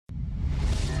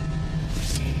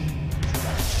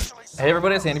Hey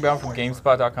everybody, it's Andy Brown from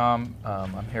GameSpot.com.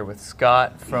 I'm here with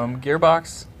Scott from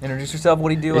Gearbox. Introduce yourself. What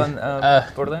do you do on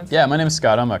Borderlands? Yeah, my name is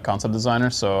Scott. I'm a concept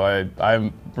designer, so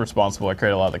I'm responsible. I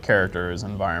create a lot of the characters,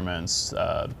 environments,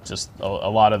 just a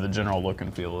lot of the general look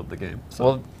and feel of the game. So.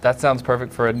 Well, that sounds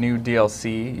perfect for a new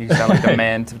DLC. You sound like the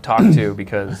man to talk to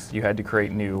because you had to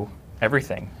create new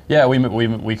everything. Yeah,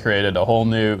 we created a whole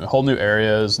new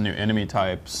areas, new enemy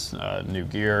types, new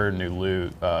gear, new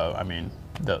loot. I mean,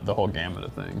 the whole gamut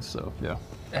of things. So yeah.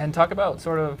 And talk about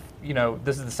sort of, you know,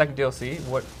 this is the second DLC.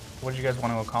 What did you guys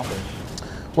want to accomplish?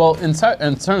 Well, in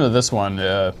terms of this one,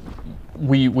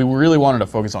 we really wanted to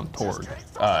focus on Torgue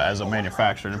as a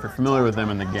manufacturer. And if you're familiar with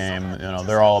them in the game, you know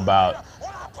they're all about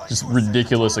just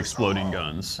ridiculous exploding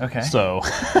guns. Okay. So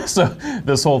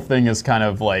this whole thing is kind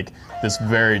of like this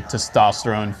very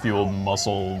testosterone-fueled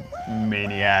muscle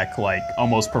maniac, like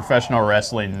almost professional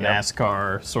wrestling,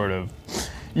 NASCAR sort of.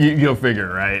 You'll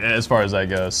figure, right? As far as that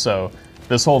goes. So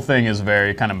this whole thing is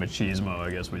very kind of machismo,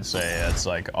 I guess we'd say. It's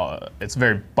like it's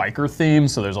very biker themed.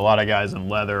 So there's a lot of guys in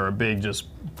leather or big, just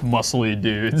muscly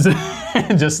dudes,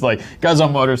 just like guys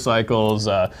on motorcycles.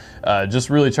 Just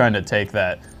really trying to take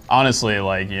that. Honestly,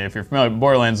 like if you're familiar,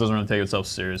 Borderlands doesn't really take itself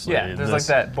seriously. Yeah, there's like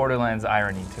that Borderlands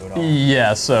irony to it all.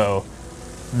 Yeah, so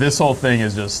this whole thing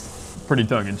is just pretty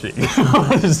tongue-in-cheek.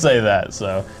 I'll just say that.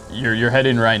 So you're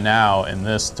heading right now in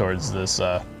this towards this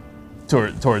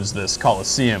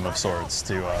Coliseum of sorts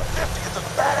to. You have to get to the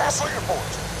badass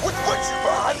leaderboards, which puts you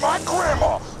behind my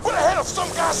grandma, but ahead of some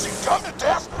guy she come to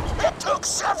death. It took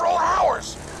several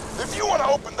hours. If you want to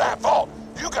open that vault,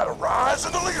 you gotta rise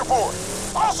in the leaderboard.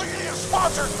 Also, you need a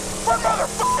sponsor for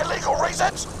motherfucking legal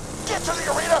reasons. Get to the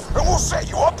arena and we'll set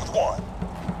you up with one.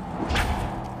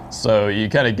 So you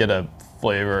kind of get a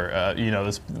flavor, you know,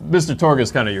 this Mr. Torgue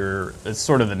is kind of it's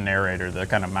sort of the narrator, the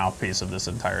kind of mouthpiece of this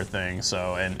entire thing.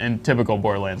 So, in typical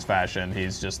Borderlands fashion,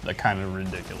 he's just the kind of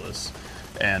ridiculous.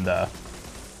 And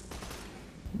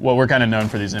well, we're kind of known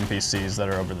for these NPCs that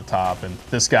are over the top, and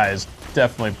this guy is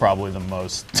definitely probably the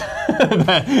most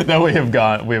that we have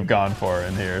gone for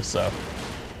in here. So.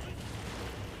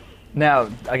 Now,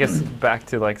 I guess back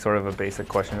to like sort of a basic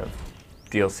question of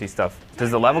DLC stuff.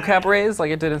 Does the level cap raise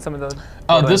like it did in some of the?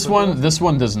 Oh, this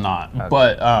one does not. Okay.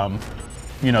 But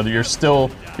you know, you're still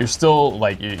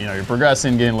like you know you're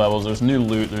progressing, getting levels. There's new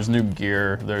loot, there's new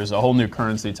gear, there's a whole new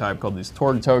currency type called these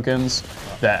Torgue tokens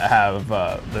that have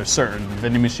there's certain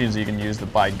vending machines that you can use to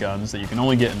buy guns that you can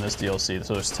only get in this DLC.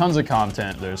 So there's tons of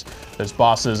content. There's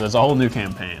bosses. There's a whole new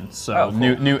campaign. So cool.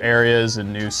 new areas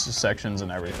and new sections and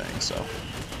everything. So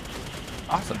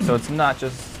awesome. So it's not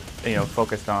just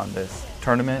focused on this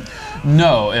tournament?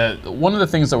 No, one of the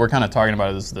things that we're kind of talking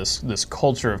about is this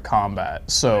culture of combat.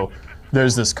 So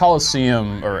there's this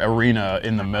Coliseum or arena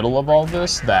in the middle of all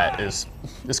this that is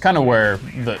kind of where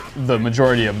the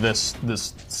majority of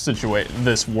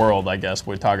this world, I guess,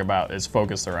 we talk about is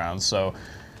focused around. So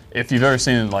if you've ever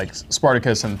seen like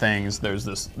Spartacus and things, there's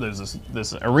this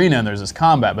arena and there's this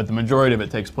combat, but the majority of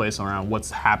it takes place around what's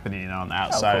happening on the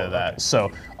outside of that. Okay. So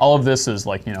all of this is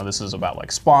like, this is about like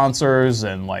sponsors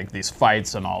and like these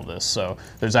fights and all this. So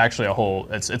there's actually a whole,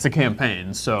 it's a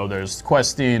campaign. So there's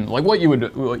questing, like what you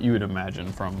would imagine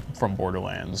from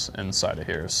Borderlands inside of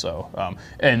here. So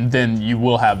and then you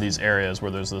will have these areas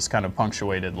where there's this kind of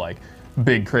punctuated like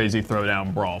big crazy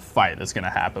throwdown brawl fight that's going to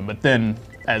happen, but then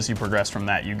as you progress from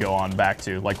that you go on back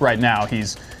to like right now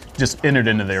he's just entered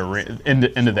into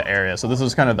the area, so this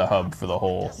is kind of the hub for the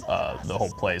whole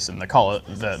place, and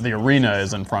the arena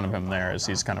is in front of him there as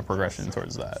he's kind of progressing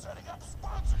towards that.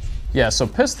 Yeah, so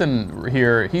Piston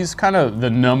here, he's kind of the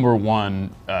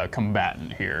 #1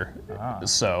 combatant here.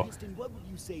 So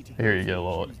here you get a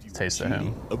little taste of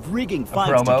him. Of rigging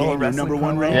fights to gain your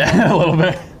 #1 rank. Yeah, a little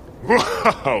bit.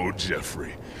 Wow,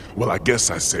 Jeffrey. Well, I guess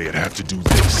I say I'd have to do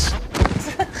this.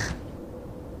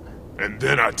 And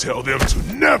then I tell them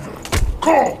to never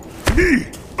call me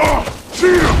a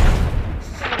cheater!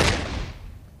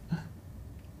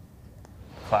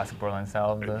 Classic Borderlands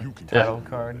style of the title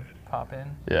card pop in.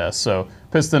 Yeah, so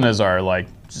Piston is our like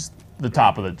just the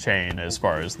top of the chain as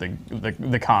far as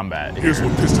the combat. Here's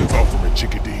what Piston's offering,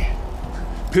 Chickadee.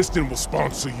 Piston will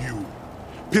sponsor you.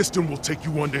 Piston will take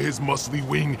you under his muscly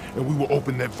wing, and we will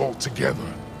open that vault together.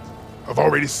 I've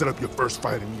already set up your first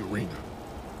fight in the arena.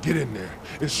 Get in there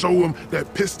and show him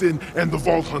that Piston and the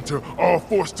Vault Hunter are a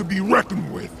force to be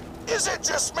reckoned with. Is it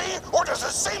just me, or does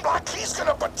it seem like he's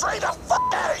gonna betray the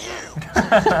fuck out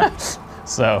of you?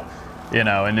 So,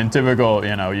 and in typical,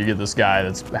 you get this guy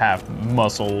that's half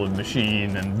muscle and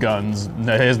machine and guns. He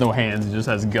has no hands, he just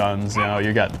has guns.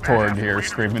 You got Torgue here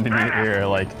screaming in your ear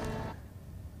like,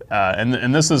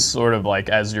 And this is sort of like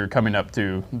as you're coming up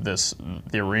to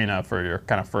the arena for your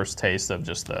kind of first taste of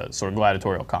just the sort of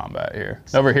gladiatorial combat here.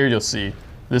 Over here you'll see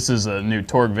this is a new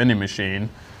Torgue vending machine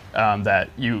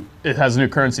it has a new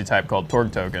currency type called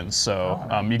Torgue tokens. So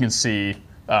you can see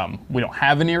we don't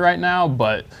have any right now,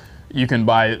 but you can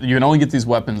only get these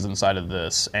weapons inside of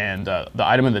this, and the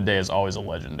item of the day is always a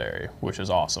legendary, which is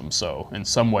awesome. So in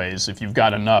some ways, if you've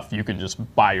got enough, you can just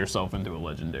buy yourself into a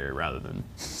legendary rather than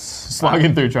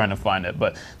slogging through trying to find it.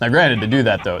 But now granted, to do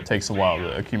that though, it takes a while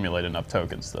to accumulate enough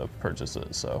tokens to purchase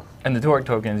it. So. And the Torgue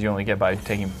tokens you only get by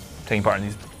taking part in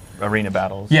these arena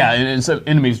battles. Yeah, and so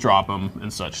enemies drop them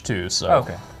and such too, so.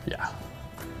 Okay. Yeah.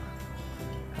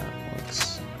 That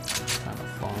looks kind of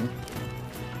fun.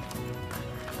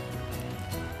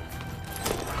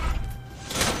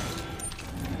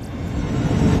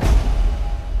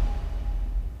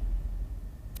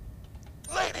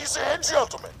 Ladies and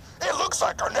gentlemen, it looks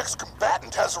like our next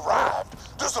combatant has arrived.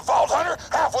 Does the Vault Hunter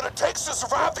have what it takes to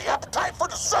survive the Appetite for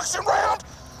Destruction round?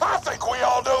 I think we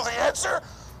all know the answer.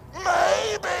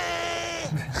 Maybe!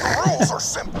 The rules are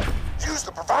simple. Use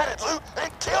the provided loot and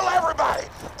kill everybody.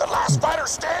 The last fighter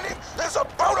standing is a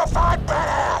bona fide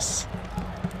badass.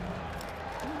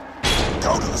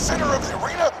 Go to the center of the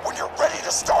arena when you're ready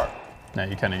to start. Now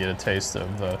you kind of get a taste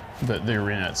of the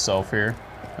arena itself here.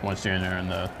 And once you enter in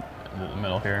the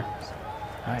middle here,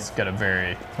 nice. It's got a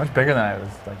very much bigger than I was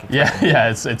like expecting. Yeah,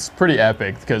 it's pretty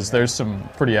epic because there's some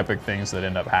pretty epic things that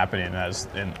end up happening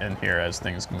in here as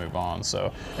things move on.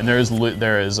 So, and there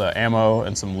is ammo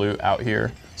and some loot out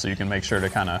here, so you can make sure to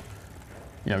kind of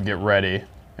get ready.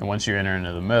 And once you enter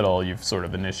into the middle, you've sort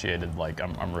of initiated like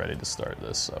I'm ready to start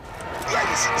this. So,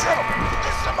 ladies and gentlemen,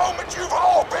 it's the moment you've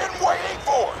all been waiting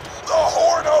for: the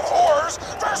Horde of Horrors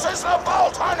versus the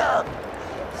Vault Hunter.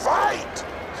 Fight!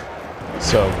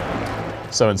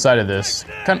 So inside of this,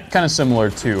 kind of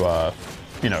similar to,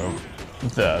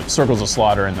 the Circles of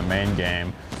Slaughter in the main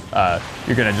game,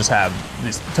 you're gonna just have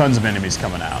these tons of enemies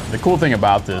coming out. The cool thing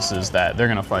about this is that they're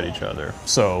gonna fight each other.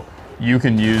 So you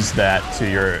can use that to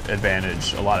your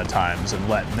advantage a lot of times and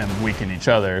let them weaken each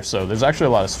other. So there's actually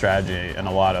a lot of strategy and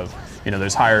a lot of,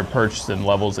 there's higher perks and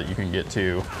levels that you can get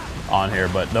to on here,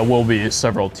 but there will be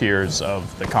several tiers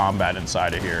of the combat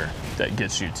inside of here that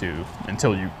gets you to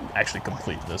until you actually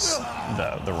complete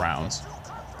the rounds.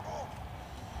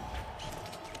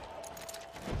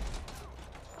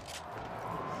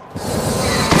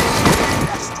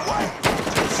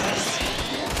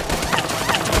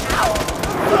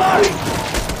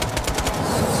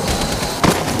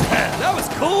 That was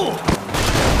cool.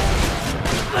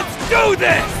 Let's do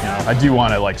this. I do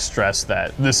want to stress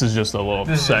that this is just a little.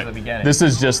 This is just the beginning. This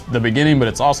is just the beginning, but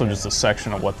it's also just a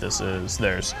section of what this is.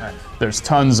 There's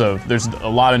tons of. There's a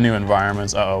lot of new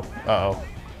environments. Oh,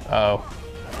 wow,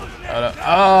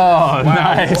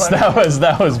 nice. That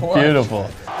was beautiful.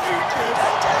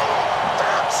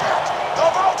 That's it. The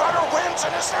Vault Hunter wins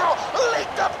and is now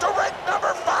leaked up to rank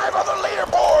number 5 on the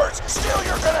leaderboards. Still,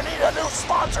 you're gonna need a new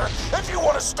sponsor if you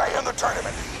want to stay in the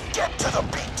tournament. Get to the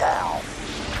beatdown.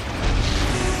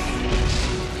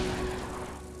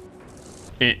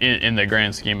 In the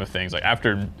grand scheme of things,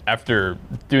 after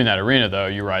doing that arena though,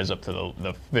 you rise up to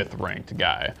the 5th ranked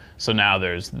guy. So now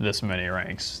there's this many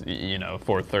ranks, 4th,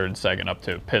 3rd, 2nd, up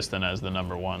to Piston as the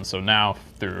number 1. So now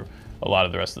through a lot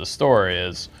of the rest of the story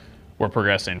is we're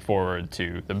progressing forward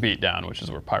to the beatdown, which is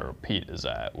where Pyro Pete is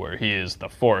at, where he is the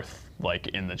 4th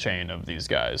in the chain of these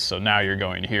guys. So now you're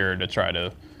going here to try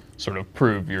to sort of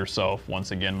prove yourself once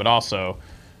again, but also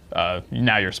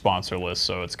now you're sponsorless,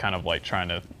 so it's kind of like trying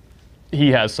to. He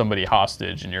has somebody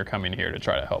hostage and you're coming here to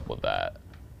try to help with that.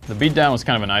 The beatdown was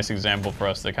kind of a nice example for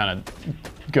us to kind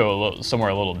of go somewhere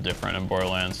a little different in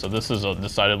Borderlands. So this is a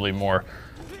decidedly more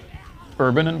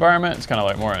urban environment. It's kind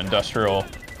of more industrial,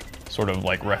 sort of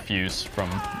refuse from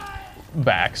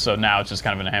back. So now it's just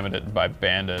kind of inhabited by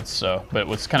bandits. So, but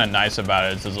what's kind of nice about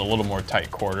it is there's a little more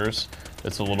tight quarters.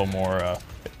 It's a little more,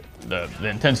 the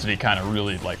intensity kind of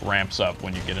really ramps up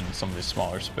when you get into some of these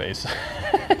smaller spaces.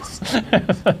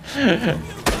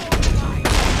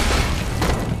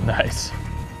 Nice.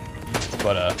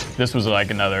 But this was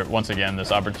another, once again,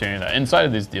 this opportunity that inside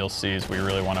of these DLCs, we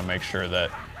really want to make sure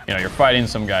that, you're fighting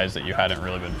some guys that you hadn't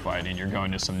really been fighting. You're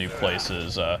going to some new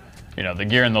places. The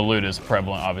gear and the loot is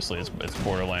prevalent. Obviously, it's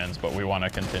Borderlands, but we want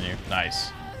to continue. Nice.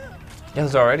 Yeah,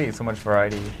 there's already so much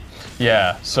variety.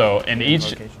 Yeah, so in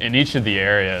each of the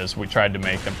areas, we tried to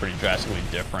make them pretty drastically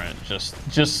different,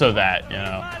 just so that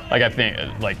I think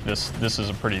this is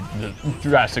a pretty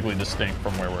drastically distinct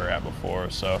from where we were at before.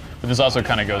 So, but this also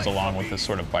kind of goes along with this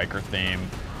sort of biker theme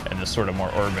and this sort of more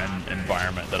urban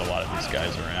environment that a lot of these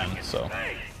guys are in. So.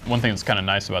 one thing that's kind of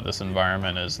nice about this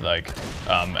environment is like,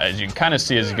 as you can kind of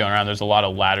see as you go around, there's a lot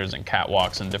of ladders and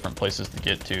catwalks and different places to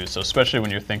get to. So especially when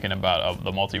you're thinking about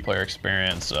the multiplayer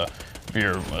experience, if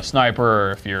you're a sniper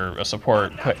or if you're a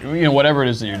support, you know, whatever it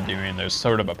is that you're doing, there's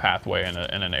sort of a pathway in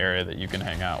an area that you can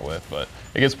hang out with. But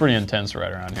it gets pretty intense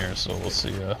right around here, so we'll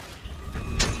see. I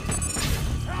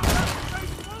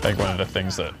think one of the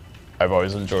things that I've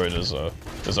always enjoyed as a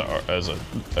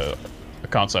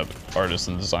concept artist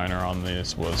and designer on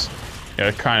these was, you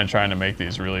know, kind of trying to make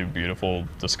these really beautiful,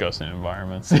 disgusting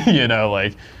environments. You know,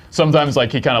 like sometimes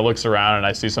like he kind of looks around and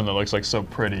I see something that looks like so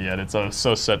pretty, yet it's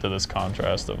so set to this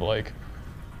contrast of like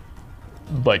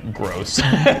gross.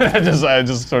 I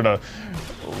just sort of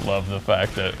love the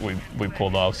fact that we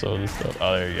pulled off some of this stuff.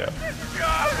 Oh, there you go.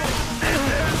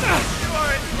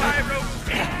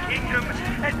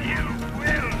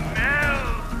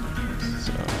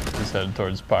 So he's headed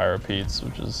towards Pyro Pete's,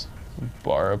 which is a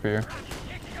bar up here.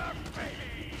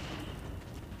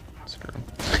 Screw him.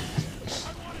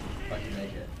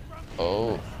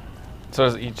 Oh. So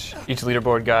does each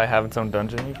leaderboard guy have its own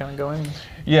dungeon you kind of go in?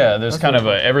 Yeah, there's kind of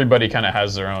everybody kind of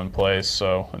has their own place.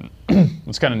 So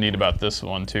what's kind of neat about this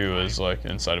one too is like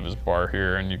inside of his bar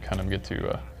here, and you kind of get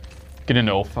to get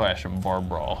into old-fashioned bar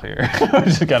brawl here, which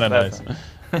is kind of nice.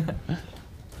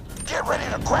 Get ready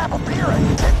to grab a beer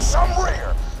and kick some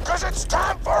rear, cause it's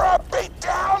time for a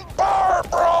beatdown bar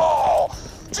brawl.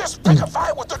 Just pick a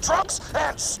fight with the drunks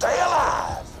and stay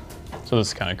alive. So this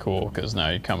is kind of cool because now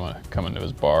you come into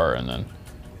his bar and then,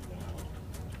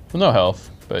 well, no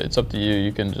health, but it's up to you.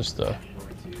 You can just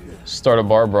start a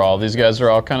bar brawl. These guys are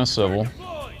all kind of civil.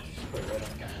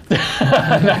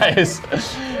 Nice.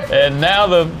 And now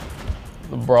the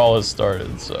brawl has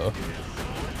started. So.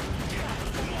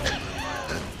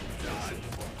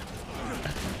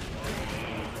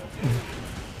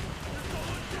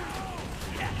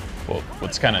 Well,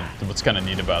 what's kind of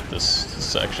neat about this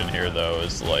section here, though,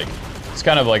 is like it's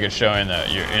kind of like it's showing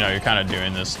that you're kind of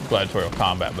doing this gladiatorial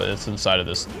combat, but it's inside of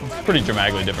this pretty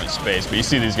dramatically different space. But you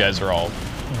see these guys are all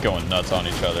going nuts on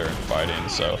each other and fighting.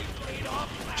 So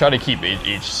try to keep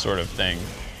each sort of thing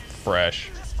fresh.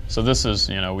 So this is,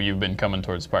 you know, you've been coming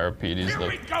towards Pyro Pete. He's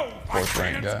the 4th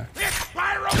rank guy. It's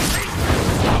Pyro Pete,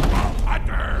 Football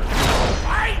Hunter.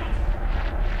 Fight!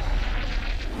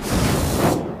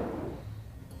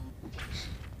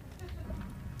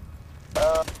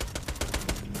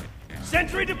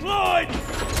 Sentry deployed!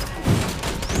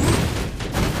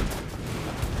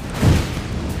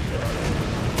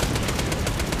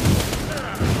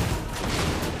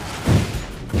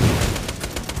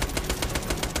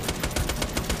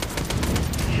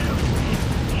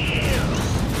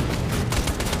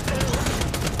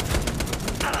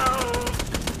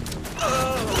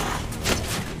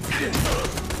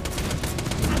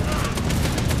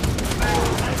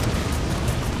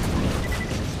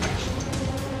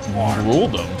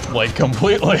 Ruled him like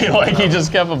completely. Like he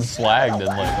just kept him slagged and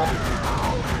like.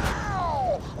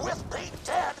 With Pete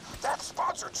dead, that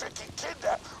sponsor chick he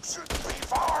kidnapped shouldn't be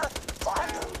far.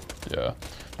 Find him. Yeah,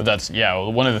 but that's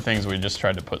one of the things we just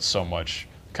tried to put so much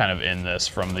kind of in this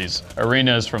from these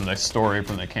arenas, from the story,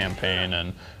 from the campaign,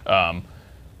 and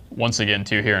once again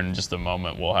too here in just a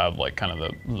moment we'll have like kind of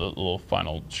the little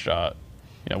final shot.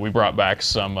 You know, we brought back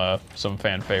some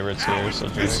fan favorites here,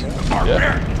 such as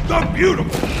the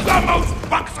beautiful, the most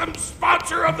buxom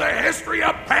sponsor of the history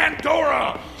of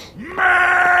Pandora,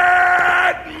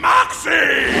 Mad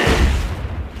Moxie!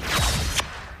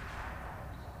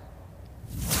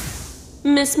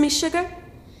 Miss me, sugar?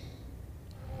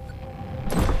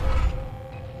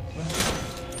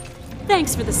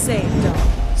 Thanks for the save, dog.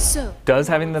 So, does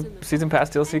having the season pass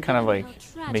DLC kind of like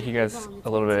make you guys a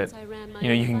little bit, you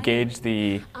know, you can gauge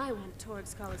the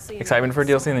excitement for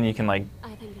DLC and then you can like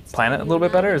plan it a little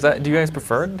bit better? Do you guys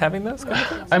prefer having this kind of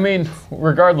thing? I mean,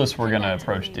 regardless, we're gonna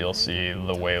approach DLC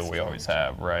the way we always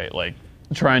have, right? Like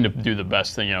trying to do the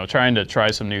best thing, you know, trying to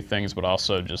try some new things, but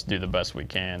also just do the best we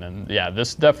can. And yeah,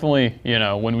 this definitely, you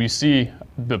know, when we see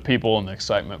the people and the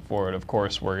excitement for it, of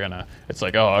course, it's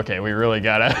like, oh, okay, we really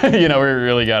gotta, you know, we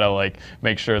really gotta like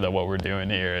make sure that what we're doing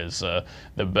here is the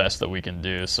best that we can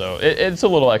do. So it's a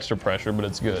little extra pressure, but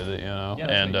it's good, you know. Yeah,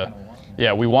 and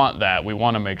yeah, we want that. We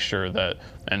want to make sure that,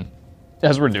 and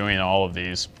as we're doing all of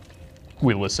these,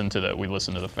 we listen to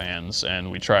the fans, and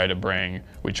we try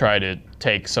to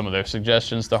take some of their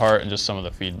suggestions to heart and just some of the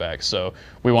feedback. So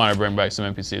we want to bring back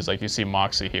some NPCs. Like you see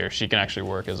Moxie here, she can actually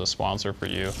work as a sponsor for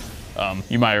you.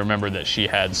 You might remember that she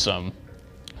had some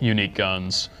unique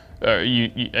guns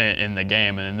in the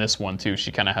game, and in this one too,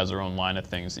 she kind of has her own line of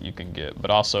things that you can get. But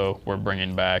also, we're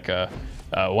bringing back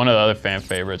one of the other fan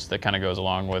favorites that kind of goes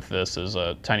along with this is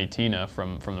Tiny Tina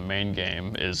from the main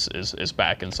game is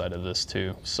back inside of this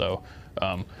too. So,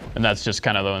 and that's just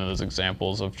kind of one of those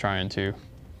examples of trying to,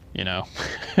 you know,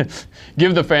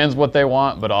 give the fans what they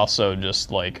want, but also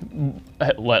just like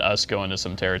let us go into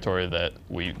some territory that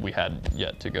we had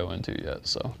yet to go into yet.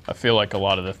 So I feel like a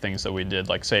lot of the things that we did,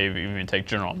 like say even take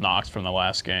General Knox from the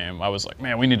last game, I was like,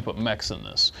 man, we need to put mechs in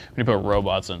this. We need to put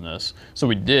robots in this. So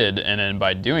we did, and then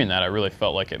by doing that, I really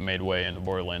felt like it made way into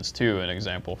Borderlands 2, an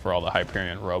example for all the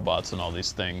Hyperion robots and all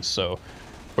these things. So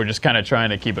we're just kind of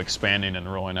trying to keep expanding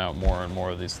and rolling out more and more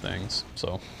of these things.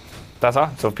 So. That's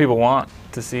awesome. So if people want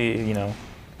to see, you know,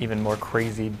 even more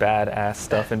crazy, badass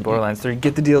stuff in Borderlands 3,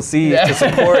 get the DLC to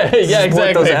support,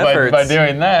 exactly. those efforts. By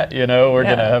doing that, you know, we're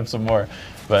gonna have some more.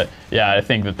 But yeah, I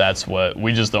think that's what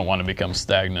we just don't want to become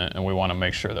stagnant, and we want to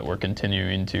make sure that we're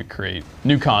continuing to create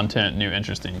new content, new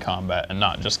interesting combat, and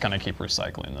not just kind of keep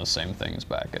recycling those same things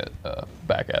back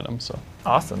at them. So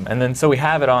awesome. And then so we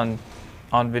have it on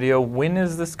video. When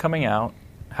is this coming out?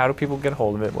 How do people get a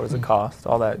hold of it? What does it cost?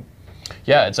 All that.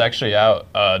 Yeah, it's actually out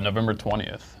November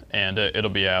 20th, and it'll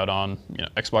be out on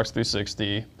Xbox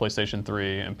 360, PlayStation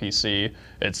 3, and PC.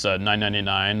 It's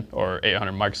 $9.99 or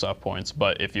 800 Microsoft points,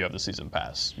 but if you have the season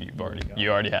pass, you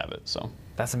already have it. So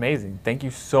that's amazing. Thank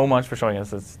you so much for showing us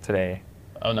this today.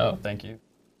 Oh no, thank you.